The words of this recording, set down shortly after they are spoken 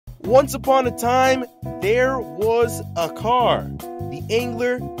Once upon a time, there was a car. The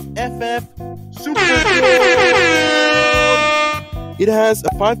Engler FF Superquad. It has a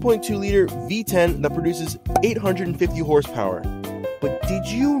 5.2-liter V10 that produces 850 horsepower. But did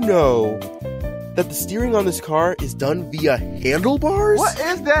you know that the steering on this car is done via handlebars? What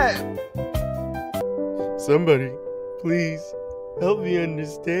is that? Somebody, please, help me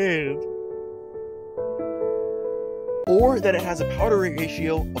understand. Or that it has a power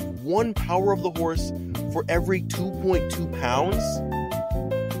ratio of 1 power of the horse for every 2.2 pounds.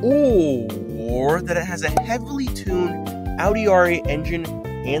 Or that it has a heavily tuned Audi R8 engine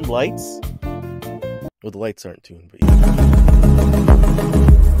and lights. Well, the lights aren't tuned, but yeah.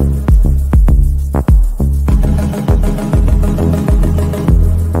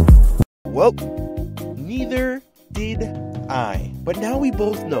 Well, neither did I. But now we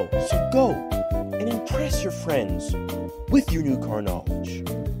both know, so go and impress your friends with your new car knowledge.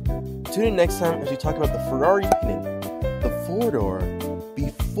 Tune in next time as we talk about the Ferrari Pinin, the 4-door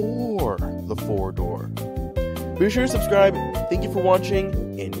before the 4-door. Be sure to subscribe. Thank you for watching,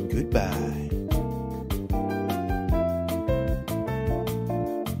 and goodbye.